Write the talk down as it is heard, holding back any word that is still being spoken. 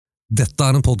Dette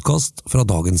en podcast fra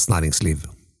Dagens Næringsliv.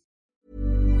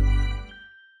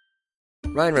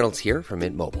 Ryan Reynolds here from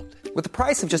Mint Mobile. With the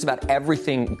price of just about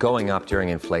everything going up during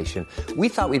inflation, we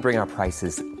thought we'd bring our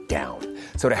prices down.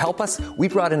 So to help us, we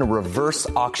brought in a reverse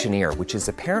auctioneer, which is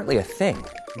apparently a thing.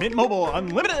 Mint Mobile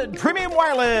Unlimited Premium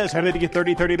Wireless. How to get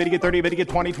 30, 30, how to get 30, how to get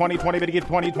 20, 20, 20, how to get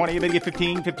 20, 20, how to get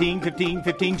 15, 15, 15,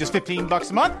 15, just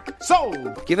 $15 a month?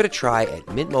 Sold! Give it a try at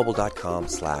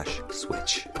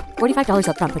mintmobile.com/switch. $45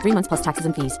 up front for 3 months plus taxes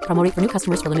and fees. Promo rate for new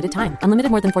customers for limited time.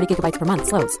 Unlimited more than 40 gigabytes per month.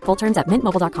 Slows full terms at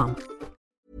mintmobile.com.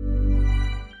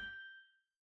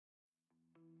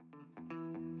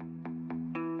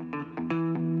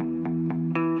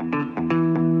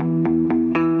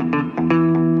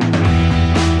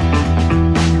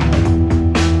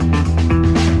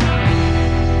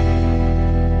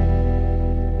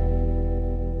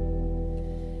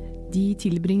 De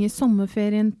tilbringer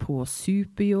sommerferien på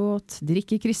superyacht,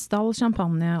 drikker krystall,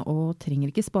 champagne og trenger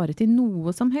ikke spare til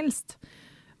noe som helst.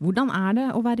 Hvordan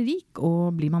det å være rik,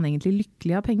 og blir man egentlig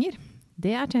lykkelig av penger?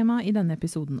 Det tema i denne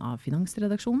episoden av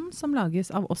Finansredaksjonen, som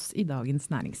lages av oss i Dagens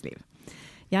Næringsliv.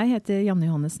 Jeg heter Janne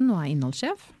Johannesen og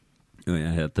innholdssjef. Og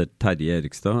jeg heter Terje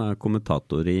Erikstad og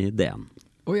kommentator i DN.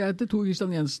 Og jeg heter Tor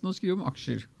Kristian Jensen og skriver om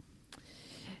aksjer.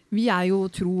 Vi jo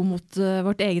tro mot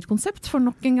vårt eget konsept, for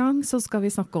nok en gang så skal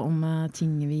vi snakke om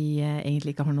ting vi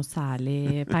egentlig ikke har noe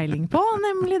særlig peiling på,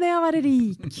 nemlig det å være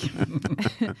rik.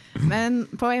 Men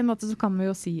på en måte så kan vi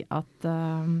jo si at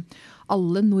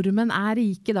alle nordmenn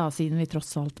rike da, siden vi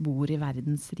tross alt bor i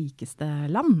verdens rikeste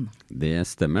land. Det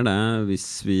stemmer det,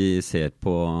 hvis vi ser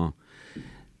på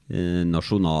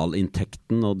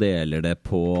nasjonalinntekten og deler det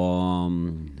på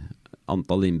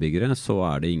antall innbyggere,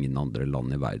 så det ingen andre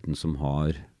land i verden som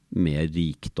har mer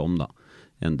rikdom da,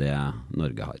 enn det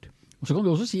Norge har. Og så kan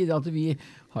du også si det at vi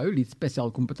har jo litt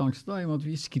spesialkompetanse da, i og med at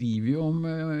vi skriver jo om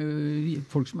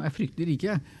folk som fryktelig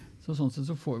rike. Så sånn sett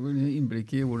så får vi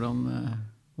innblikk i hvordan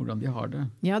de har det.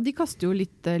 Ja, de kaster jo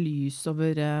litt lys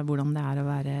over hvordan det å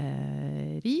være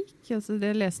rik. Altså,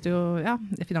 det leste jo, ja,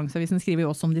 Finansavisen skriver jo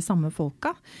også om de samme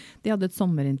folka. De hadde et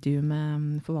sommerintervju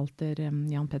med forvalter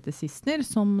Jan Petter Sissener,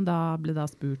 som da ble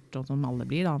spurt, og som alle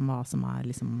blir, da, om hva som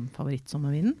liksom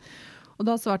favorittsommervinden. Og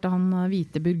da svarte han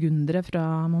hvite burgundere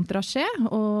fra Montrachet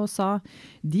og sa,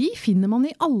 de finner man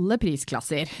i alle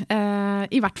prisklasser.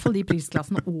 I hvert fall de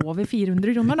prisklassene over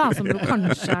 400 kroner da, som jo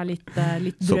kanskje litt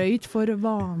drøyt for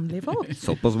vanlige folk.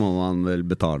 Såpass må man vel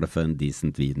betale for en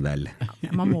decent vin vel. Ja,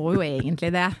 man må jo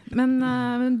egentlig det. Men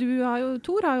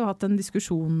Tor har jo hatt en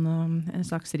diskusjon, en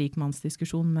slags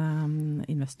rikmannsdiskusjon med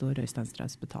investor Øystein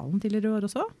Strauss Betalen tidligere år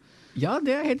også. Ja,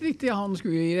 det helt riktig. Han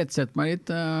skulle rettsette meg litt.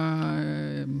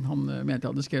 Han mente jeg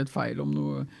hadde skrevet feil om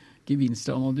noe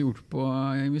gevinster han hadde gjort på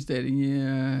investering i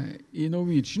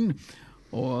Norwegian.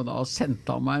 Og da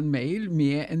sendte han meg en mail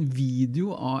med en video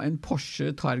av en Porsche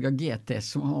Targa GTS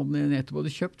som han nettopp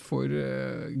hadde kjøpt for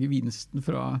gevinsten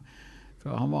fra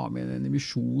han var med i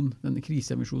denne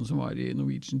kriseemisjonen som var i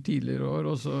Norwegian tidligere år,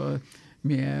 og så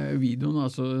med videoen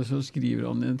så skriver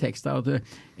han en tekst der at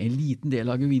en liten del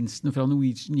av gevinsten fra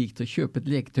Norwegian gikk til å kjøpe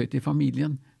et leketøy til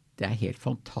familien. Det helt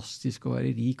fantastisk å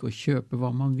være rik og kjøpe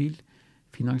hva man vil,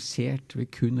 finansiert ved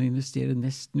kun å investere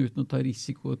nesten uten å ta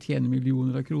risiko og tjene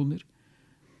millioner av kroner.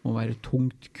 Må være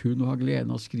tungt kun å ha gleden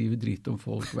av å skrive dritt om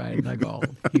folk, verden gal.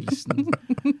 Hilsen.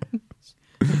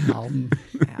 Han.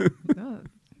 Ja.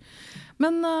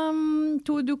 Men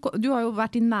Tor, du har jo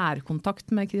vært i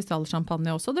nærkontakt med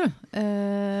krystallschampagne også, du.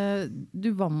 Du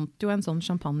vant jo en sånn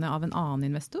champagne av en annen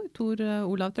investor, Tor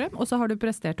Olav Trøim, og så har du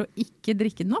prestert å ikke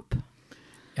drikke den opp.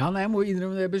 Ja, nei, jeg må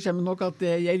innrømme det beskjemmet nok at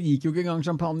jeg liker jo ikke engang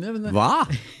champagne. Men Hva?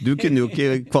 Du kunne jo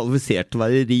ikke kvalifisert til å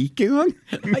være rik engang.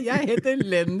 Jeg helt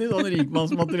elendig sånn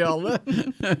rikmannsmateriale.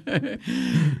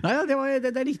 Nei, ja, det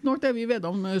riktig nok det vi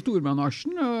vedde om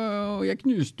Stormann-aksjen, og jeg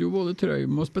knuste jo både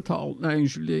Trøim og Spetalen, nei,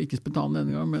 unnskyld, ikke Spetalen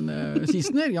denne gang, men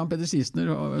Sissener, Jan Petter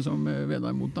Sissener, som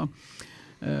vedda imot da.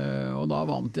 Og da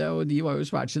vant jeg, og de var jo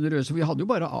svært generøse. Vi hadde jo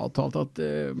bare avtalt at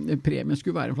premien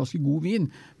skulle være en flaske god vin,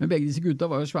 men begge disse gutta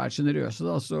var jo svært generøse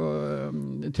da, så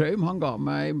Trøim han ga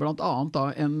meg blant annet da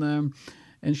en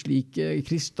slik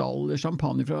krystall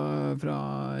champagne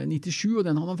fra 97, og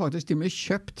den hadde han faktisk til og med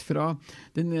kjøpt fra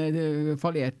den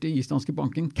fallerte islandske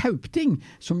banken Kaupting,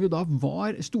 som jo da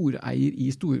var storeier i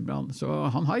Storebrand. Så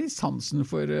han har sansen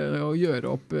for å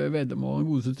gjøre opp veddemål,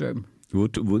 godeste Trøim.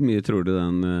 Hvor mye tror du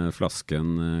den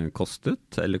flasken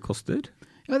kostet, eller koster?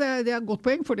 Ja, det et godt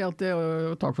poeng, fordi at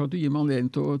takk for at du gir meg anledning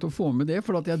til å få med det,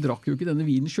 for at jeg drakk jo ikke denne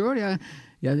vinen selv.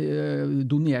 Jeg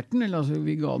donerte den, eller altså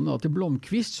vi ga den da til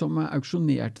Blomqvist, som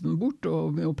auksjonerte den bort,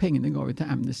 og pengene ga vi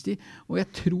til Amnesty. Og jeg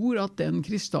tror at den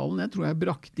krystallen, jeg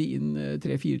brakte inn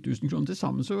 3-4 tusen kroner til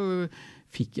sammen, så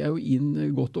fikk jeg jo inn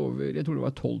godt over, jeg tror det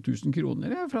var 12 000 kroner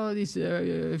fra disse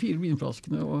 4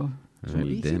 vinflaskene, og som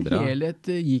i sin helhet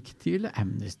gikk til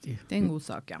Amnesty. Det en god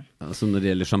sak, ja. Altså når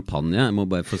det gjelder champagne, jeg må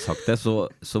bare få sagt det, så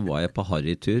var jeg på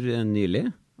Harry-tur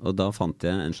nylig, og da fant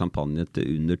jeg en champagne til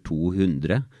under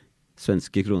 200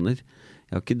 svenske kroner.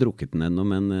 Jeg har ikke drukket den ennå,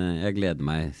 men jeg gleder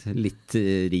meg litt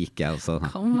rik, jeg også.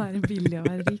 Kan være billig å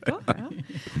være rik også, ja.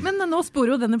 Men nå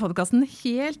sporer jo denne podcasten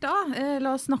helt av.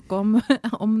 La oss snakke om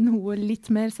noe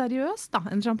litt mer seriøst da,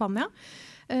 enn champagne.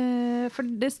 For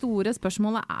det store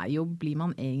spørsmålet jo, blir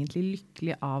man egentlig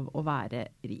lykkelig av å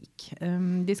være rik?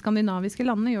 De skandinaviske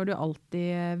landene gjør det jo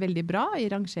alltid veldig bra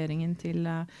i rangeringen til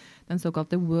den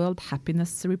såkalte World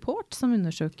Happiness Report, som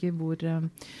undersøker hvor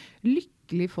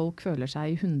lykkelig folk føler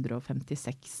seg i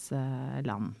 156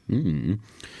 land.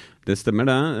 Det stemmer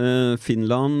det.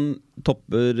 Finland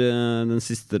topper den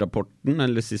siste rapporten,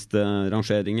 eller siste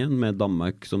rangeringen, med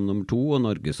Danmark som nummer 2 og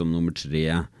Norge som nummer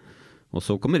 3. Og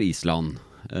så kommer Island.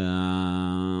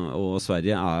 Og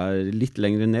Sverige litt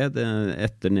lengre ned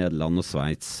etter Nederland og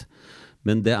Sveits.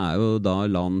 Men det jo da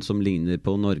land som ligner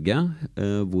på Norge,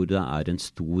 hvor det en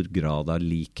stor grad av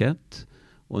likhet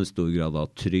og en stor grad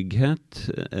av trygghet,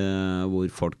 hvor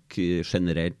folk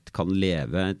generelt kan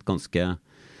leve et ganske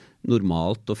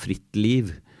normalt og fritt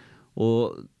liv.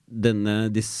 Og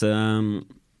disse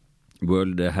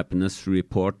World Happiness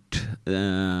Report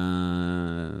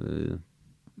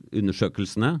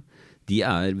undersøkelsene, de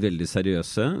veldig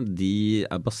seriøse. De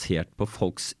basert på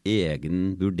folks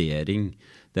egen vurdering.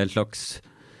 Det en slags,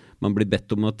 man blir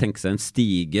bedt om å tenke seg en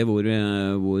stige hvor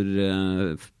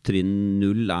trinn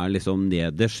 0 liksom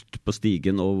nederst på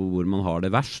stigen og hvor man har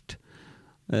det verst.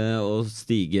 Og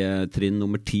stigetrinn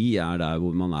nummer 10 der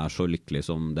hvor man så lykkelig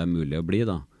som det mulig å bli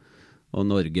da. Og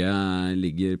Norge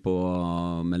ligger på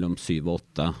mellom 7 og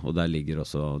 8, og der ligger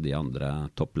også de andre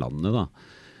topplandene da.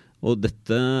 Og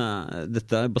dette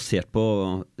basert på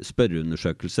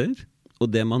spørreundersøkelser, og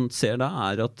det man ser da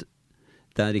at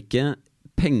det ikke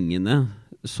pengene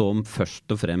som først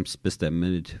og fremst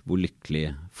bestemmer hvor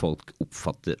lykkelig folk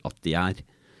oppfatter at de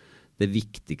Det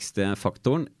viktigste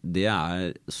faktoren, det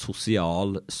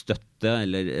sosial støtte,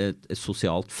 eller et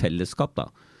sosialt fellesskap da.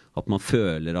 At man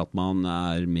føler at man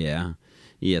med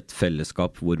i et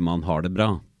fellesskap hvor man har det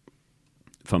bra.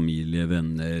 Familie,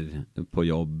 venner, på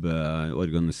jobb,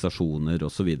 organisasjoner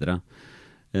og så videre.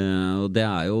 Og det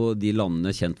jo de landene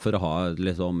kjent for å ha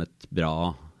liksom et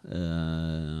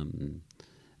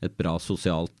bra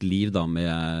sosialt liv da,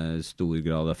 med stor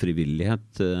grad av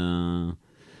frivillighet,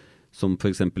 som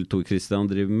for eksempel Tor Christian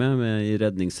driver med i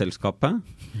Redningsselskapet.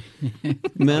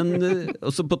 Men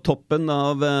også på toppen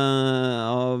av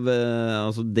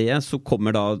altså det, så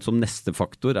kommer da som neste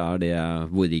faktor det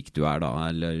hvor rik du da,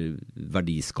 eller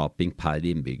verdiskaping per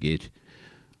innbygger.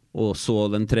 Og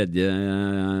så den tredje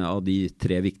av de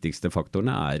 3 viktigste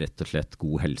faktorene rett og slett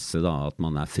god helse da, at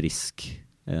man frisk.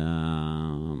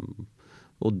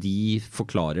 Og de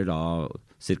forklarer da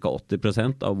cirka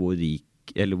 80% av hvor rik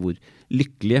eller hvor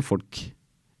lykkelige folk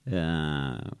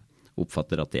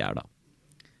oppfatter at de da.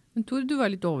 Men Tor, du var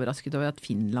litt overrasket over at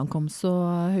Finland kom så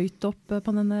høyt opp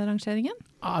på denne rangeringen?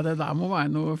 Ja, det der må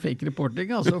være noe fake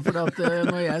reporting, altså, for at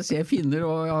når jeg ser finner,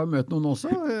 og jeg har møtt noen også,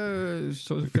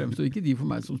 så fremstår ikke de for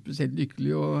meg som spesielt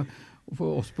lykkelige, og for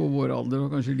oss på vår alder,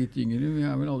 og kanskje litt yngre, vi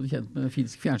vel alle kjent med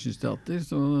finsk fjernsynsteater,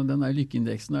 så den der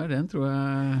lykkeindeksen den tror jeg...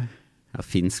 Ja,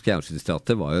 finsk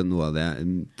fjernsynsteater var jo noe av det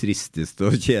tristeste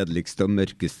og kjedeligste og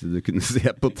mørkeste du kunne se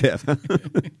på TV.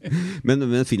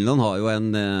 men Finland har jo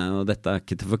og dette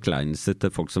ikke til forkleinelse til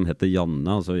folk som heter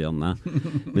Janne, altså Janne,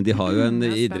 men de har jo en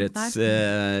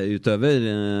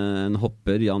idrettsutøver, en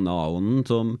hopper, Janne Ahonen,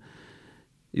 som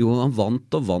jo han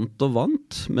vant,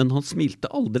 men han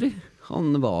smilte aldri.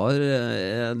 Han var,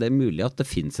 det mulig at det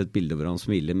finnes et bilde hvor han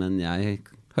smiler, men jeg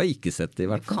har ikke sett det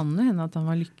i hvert fall. Det kan jo hende at han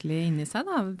var lykkelig inni seg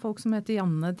da. Folk som heter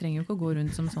Janne trenger jo ikke å gå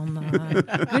rundt som sånn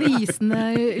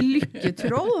glisende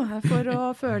lykketroll for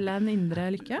å føle en indre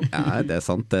lykke. Ja, det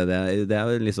sant. Det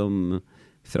jo liksom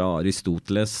fra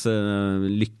Aristoteles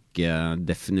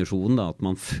lykkedefinisjon da, at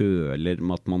man føler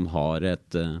at man har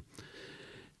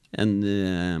en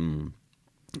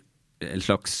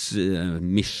slags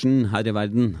mission her i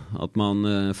verden. At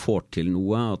man får til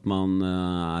noe, at man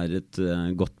et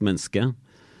godt menneske.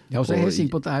 Ja, og så jeg helt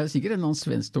sikker på at det sikkert en eller annen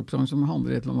svensk toppsang som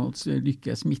handler et eller annet om at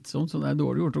lykke smittsomt, så det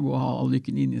dårlig gjort å gå og ha all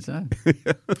lykken inni seg.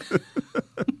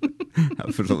 Jeg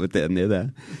er for så vidt enig i det.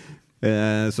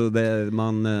 Så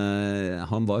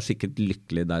han var sikkert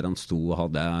lykkelig der han sto og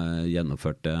hadde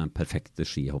gjennomført det perfekte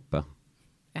skihoppet.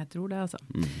 Jeg tror det, altså.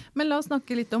 Men la oss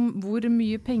snakke litt om hvor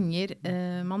mye penger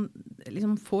man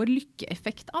liksom får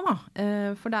lykkeeffekt av, da.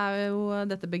 For det er jo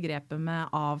dette begrepet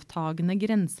med avtagende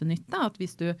grensenytte, at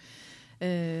hvis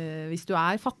du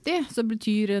er fattig, så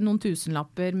betyr noen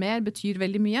tusenlapper mer, betyr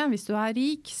veldig mye. Hvis du er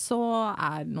rik, så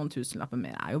er noen tusenlapper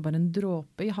mer. Det er jo bare en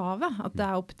dråpe i havet. At det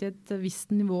er opp til et visst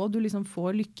nivå du liksom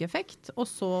får lykkeeffekt, og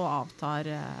så avtar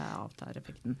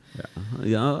effekten.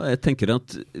 Ja, jeg tenker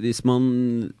at hvis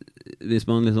man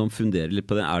liksom funderer litt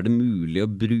på det, er det mulig å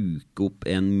bruke opp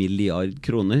 1 milliard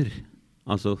kroner?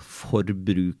 Altså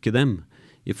forbruke dem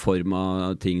i form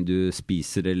av ting du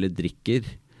spiser eller drikker,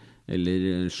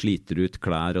 eller sliter ut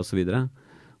klær og så videre.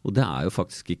 Og det er jo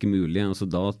faktisk ikke mulig. Altså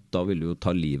da vil du jo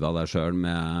ta livet av deg selv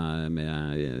med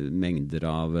mengder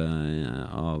av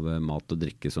mat og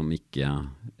drikke som ikke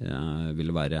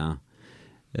vil være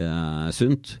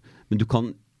sunt. Men du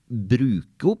kan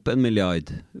bruke opp 1 milliard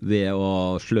ved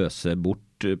å sløse bort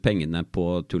pengene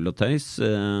på tull og tøys.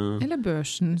 Eller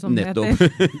børsen, som nettopp.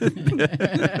 Det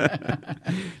heter.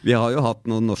 Vi har jo hatt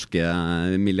noen norske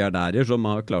milliardærer som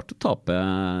har klart å tape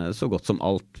så godt som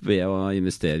alt ved å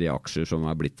investere i aksjer som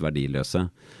har blitt verdiløse.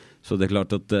 Så det er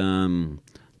klart at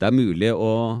det er mulig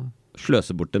å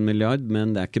sløse bort 1 milliard,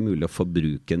 men det er ikke mulig å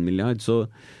forbruke 1 milliard.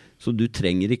 Så du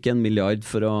trenger ikke 1 milliard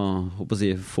for å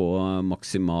få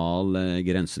maksimal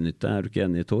grensenytte. Er du ikke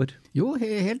enig, Tor? Jo,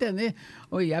 helt enig.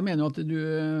 Og jeg mener at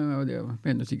og det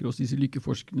mener sikkert også disse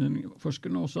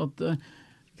lykkeforskerne også, at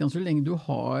så lenge du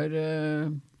har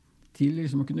til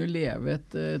liksom å kunne leve et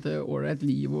ålreit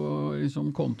liv, og liksom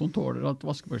kontoen tåler at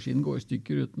vaskemaskinen går i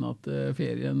stykker uten at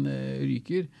ferien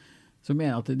ryker, så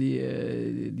mener jeg at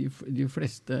de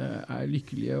fleste er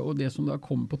lykkelige. Og det som da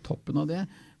kommer på toppen av det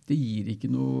gir ikke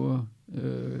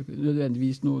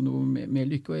nødvendigvis noe mer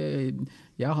lykke. Og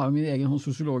jeg har min egen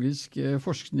sosiologisk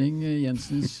forskning,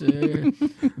 Jensens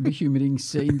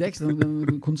bekymringsindeks,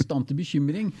 den konstante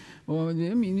bekymring. Og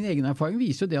min egen erfaring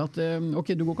viser jo det at ok,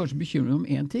 du går kanskje bekymret om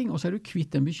en ting, og så er du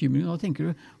kvitt den bekymringen, og da tenker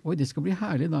du, oi, det skal bli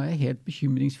herlig, da er jeg helt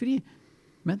bekymringsfri.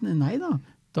 Men nei da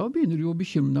begynner du å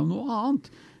bekymre deg om noe annet.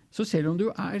 Så selv om du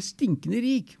er stinkende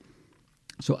rik,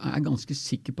 så er jeg ganske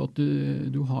sikker på at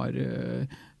du har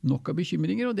nok av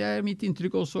bekymringer, og det er mitt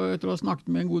inntrykk også etter å ha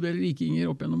snakket med en god del rikinger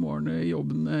opp gjennom årene i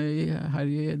jobben her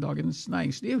i Dagens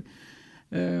Næringsliv.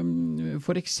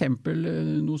 For eksempel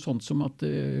noe sånt som at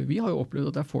vi har jo opplevd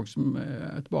at det er folk som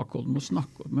er tilbakeholdende med å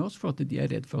snakke med oss for at de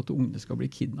er redd for at ungene skal bli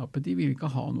kidnappet. De vil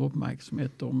ikke ha noe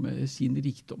oppmerksomhet om sin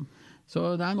rikdom.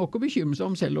 Så det er nok å bekymre seg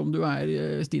om selv om du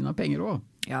er stinn av penger også.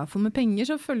 Ja, for med penger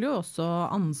så følger jo også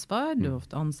ansvar. Du har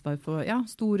ofte ansvar for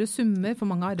store summer, for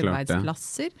mange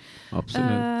arbeidsplasser.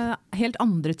 Absolutt. Helt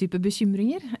andre typer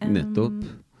bekymringer. Nettopp.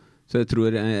 Så jeg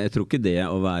tror ikke det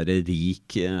å være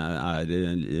rik er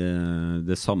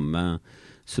det samme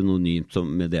synonymt som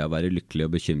med det å være lykkelig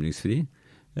og bekymringsfri.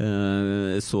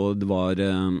 Så det var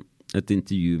et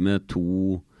intervju med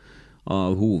 2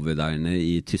 av hovedeierne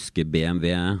i tyske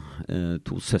BMW,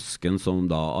 2 søsken som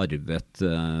da arvet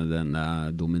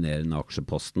denne dominerende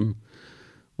aksjeposten,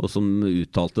 og som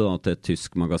uttalte da til et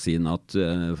tysk magasin at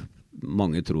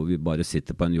mange tror vi bare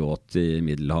sitter på en yacht i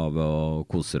Middelhavet og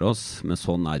koser oss, men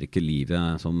sånn er ikke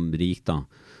livet som rik da.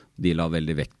 De la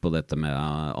veldig vekt på dette med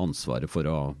ansvaret for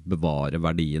å bevare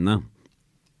verdiene,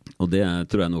 og det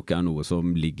tror jeg nok er noe som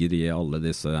ligger i alle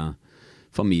disse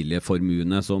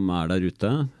familieformuene som er der ute.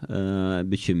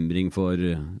 Bekymring for,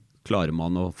 klarer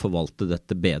man å forvalte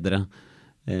dette bedre,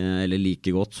 eller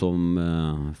like godt som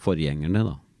forgjengerne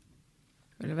da?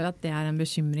 Jeg føler vel at det er en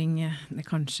bekymring det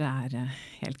kanskje er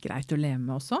helt greit å leve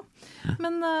med også. Ja.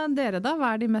 Men dere da,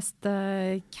 hva er de mest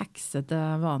kaksete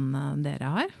vanene dere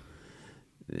har?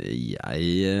 Vi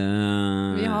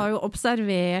har jo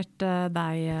observert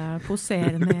deg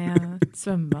posere med et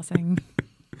svømmebasseng.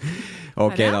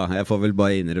 Ok da, jeg får vel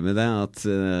bare innrømme det at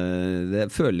det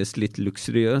føles litt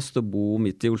luksuriøst å bo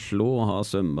midt i Oslo og ha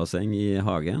svømmebasseng i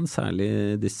hagen,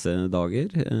 særlig disse dager.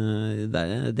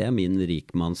 Det er min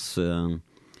rikmanns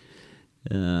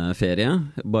ferie.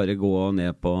 Bare gå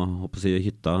ned på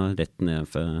hytta, rett ned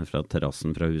fra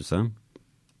terrassen fra huset.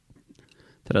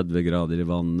 30 grader i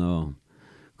vannet og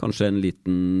kanskje en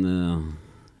liten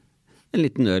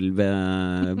øl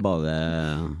ved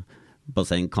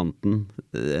bassengkanten.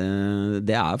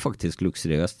 Det er faktisk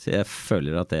luksuriøst. Jeg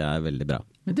føler at det er veldig bra.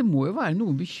 Men det må jo være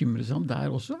noe å bekymre seg om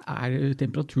der også. Er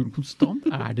temperaturen konstant?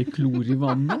 Er det klor i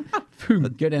vannet?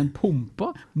 Funker den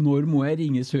pumpa? Når må jeg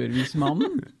ringe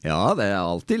servicemannen? Ja, det er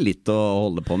alltid litt å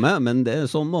holde på med, men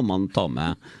sånn må man ta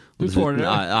med. Du tåler det?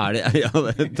 Ja,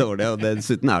 det tåler det, og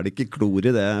dessuten det ikke klor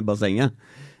i det bassenget.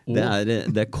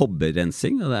 Det er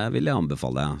kobberrensing, og det vil jeg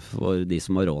anbefale for de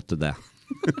som har råd til det.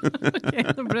 Ok,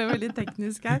 det ble veldig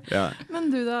teknisk her. Ja. Men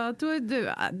du da, Tor, du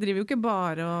driver jo ikke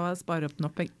bare og sparer opp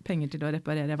nok penger til å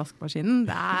reparere vaskemaskinen.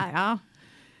 Det ja.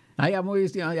 Nei,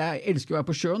 jeg elsker å være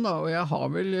på sjøen da, og jeg har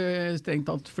vel strengt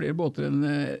tatt flere båter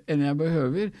enn jeg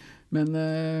behøver. Men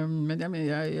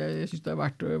jeg synes det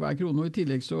verdt hver krone, og i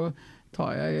tillegg så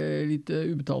tar jeg litt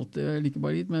ubetalt, ikke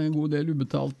bare litt, men en god del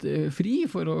ubetalt fri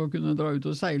for å kunne dra ut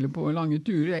og seile på lange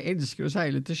turer. Jeg elsker å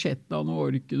seile til Shetland og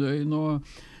Orknøyen og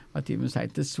har til og med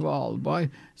seilt til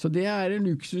Svalbard. Så det en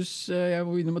luksus. Jeg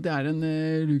må innrømme at det en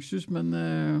luksus, men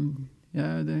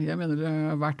jeg mener det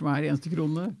verdt hver eneste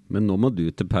krone. Men nå må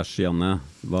du til pers, Janne.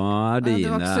 Hva dine?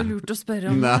 Det var ikke så lurt å spørre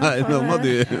om Nei, nå må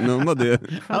du.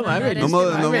 Ja, jeg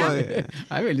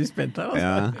veldig spent her, altså.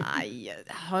 Ja. Nei, jeg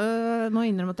har jo nå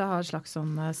innrømmet at jeg har et slags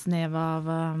sånn snev av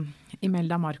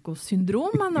Imelda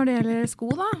Marcos-syndrom når det gjelder sko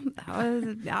da.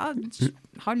 Jeg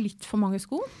har litt for mange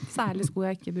sko, særlig sko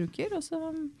jeg ikke bruker, og så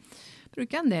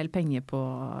bruker jeg en del penger på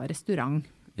restaurant.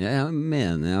 Jeg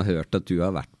mener jeg har hørt at du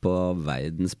har vært på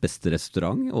verdens beste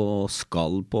restaurant, og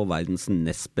skal på verdens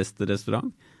nest beste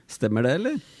restaurant. Stemmer det,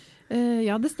 eller?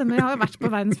 Ja, det stemmer. Jeg har vært på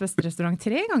verdens beste restaurant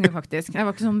 3 ganger, faktisk. Jeg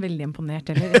var ikke sånn veldig imponert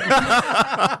heller.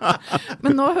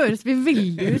 Men nå høres vi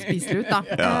veldig uspiselig ut, da.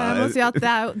 Jeg må si at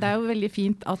det jo veldig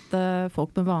fint at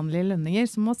folk med vanlige lønninger,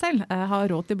 som oss selv, har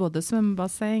råd til både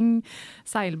svømmebasseng,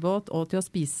 seilbåt og til å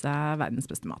spise verdens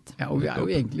beste mat. Ja, og vi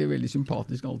jo egentlig veldig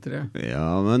sympatiske alle tre.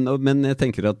 Ja, men jeg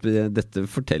tenker at dette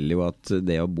forteller jo at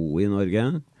det å bo i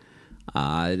Norge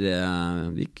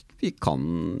vi kan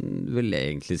vel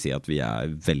egentlig si at vi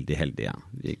veldig heldige.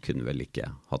 Vi kunne vel ikke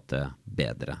hatt det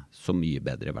bedre, så mye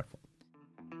bedre i hvert fall.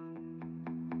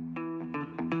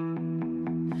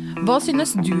 Hva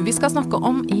synes du vi skal snakke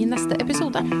om i neste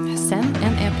episode? Send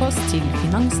en e-post til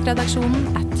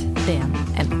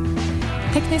finansredaksjonen@dn.no.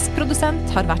 Teknisk produsent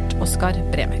har vært Oskar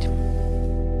Bremer.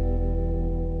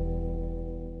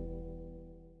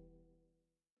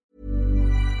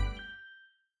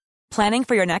 Planning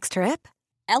for your next trip?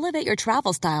 Elevate your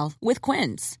travel style with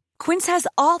Quince. Quince has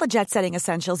all the jet-setting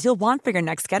essentials you'll want for your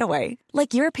next getaway,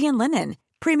 like European linen,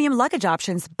 premium luggage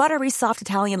options, buttery soft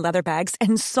Italian leather bags,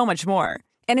 and so much more.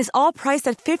 And is all priced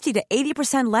at 50 to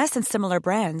 80% less than similar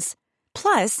brands.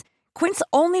 Plus, Quince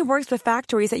only works with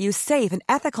factories that use safe and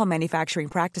ethical manufacturing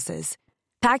practices.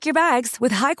 Pack your bags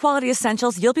with high-quality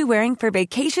essentials you'll be wearing for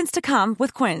vacations to come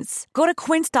with Quince. Go to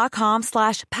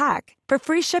quince.com/pack for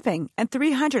free shipping and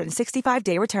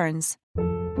 365-day returns.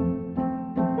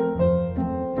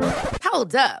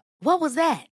 Hold up. What was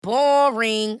that?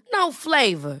 Boring. No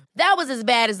flavor. That was as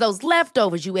bad as those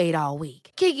leftovers you ate all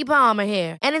week. Keke Palmer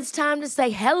here, and it's time to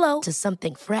say hello to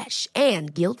something fresh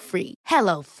and guilt-free.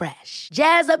 Hello Fresh.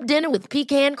 Jazz up dinner with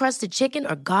pecan-crusted chicken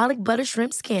or garlic butter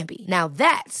shrimp scampi. Now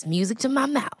that's music to my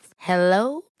mouth.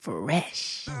 Hello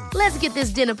Fresh. Let's get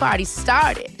this dinner party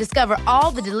started. Discover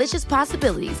all the delicious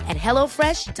possibilities at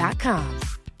hellofresh.com.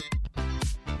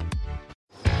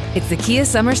 It's the Kia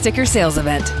Summer Sticker Sales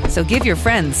Event, so give your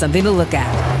friends something to look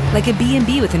at, like a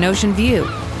B&B with an ocean view,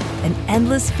 an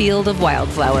endless field of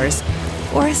wildflowers,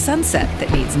 or a sunset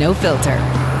that needs no filter.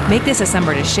 Make this a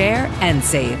summer to share and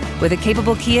save with a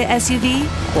capable Kia SUV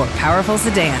or powerful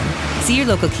sedan. See your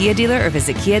local Kia dealer or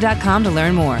visit kia.com to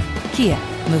learn more. Kia,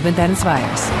 movement that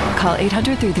inspires. Call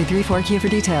 800-3334-KIA for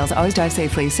details. Always drive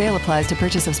safely. Sale applies to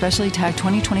purchase of specially tagged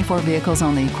 2024 vehicles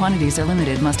only. Quantities are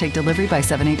limited. Must take delivery by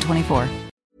 7/8/24.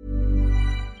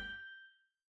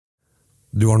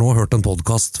 Du har nå hørt en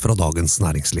podcast fra Dagens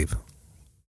Næringsliv.